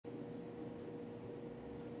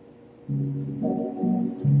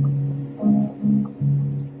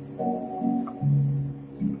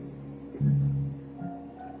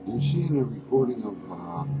You're seeing a recording of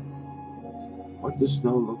what the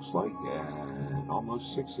snow looks like at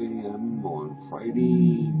almost 6 a.m. on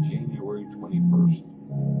Friday, January 21st.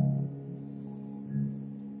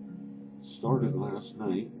 Started last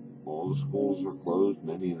night. All the schools are closed.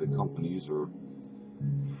 Many of the companies are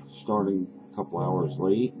starting a couple hours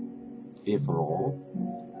late, if at all.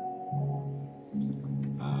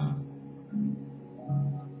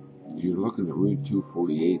 You're looking at Route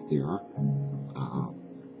 248 there.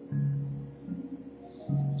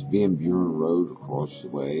 It's Van Buren Road across the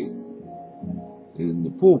way. And the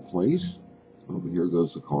pool place, over here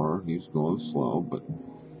goes the car. He's going slow, but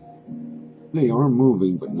they are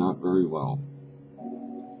moving, but not very well.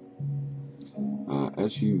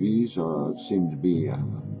 SUVs seem to be,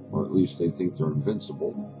 or at least they think they're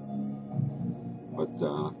invincible. But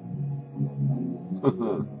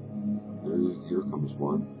here comes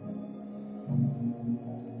one.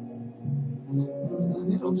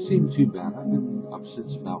 They don't seem too bad. I've been up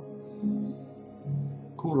since about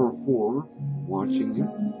 3:45 watching it.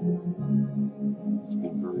 It's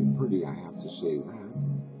been very pretty, I have to say that.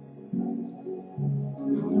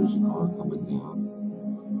 Now there's a car coming down.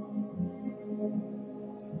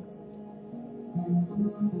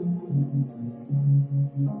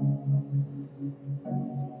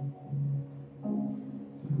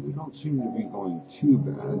 We don't seem to be going too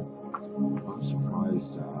bad. I'm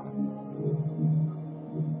surprised.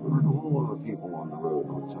 There aren't a whole lot of people on the road,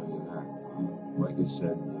 I'll tell you that. Like I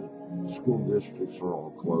said, the school districts are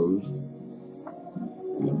all closed,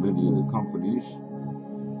 and many of the companies.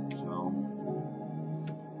 So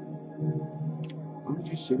I'm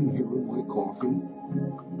just sitting here with my coffee,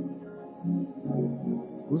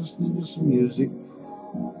 listening to some music.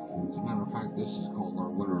 As a matter of fact, this is called Our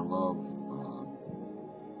Winter Love.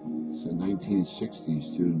 It's a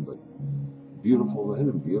 1960s tune, but beautiful then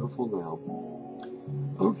and beautiful now.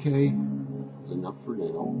 Okay, that's enough for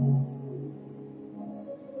now.